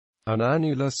An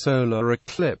annular solar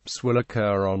eclipse will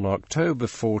occur on October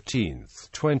 14,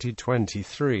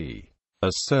 2023. A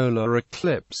solar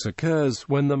eclipse occurs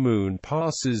when the Moon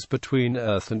passes between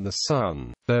Earth and the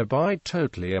Sun, thereby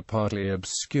totally or partly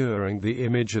obscuring the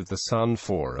image of the Sun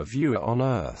for a viewer on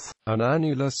Earth. An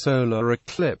annular solar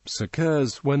eclipse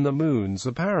occurs when the Moon's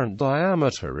apparent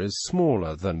diameter is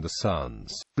smaller than the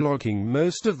Sun's, blocking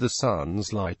most of the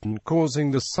Sun's light and causing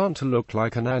the Sun to look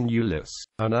like an annulus.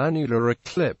 An annular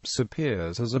eclipse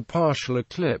appears as a partial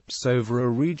eclipse over a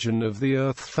region of the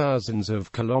Earth thousands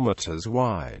of kilometers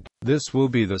wide. This will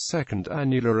be the second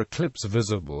annular eclipse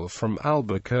visible from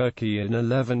Albuquerque in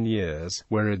 11 years,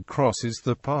 where it crosses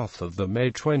the path of the May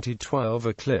 2012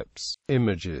 eclipse.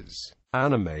 Images.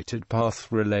 Animated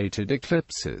path-related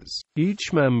eclipses.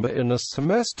 Each member in a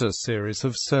semester series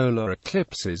of solar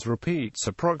eclipses repeats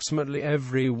approximately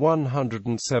every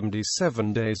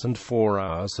 177 days and 4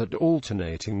 hours at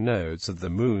alternating nodes of the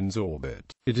Moon's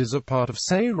orbit. It is a part of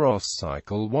Saros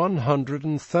cycle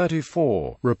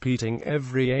 134, repeating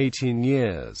every 18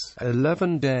 years,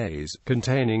 11 days,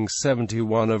 containing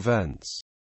 71 events.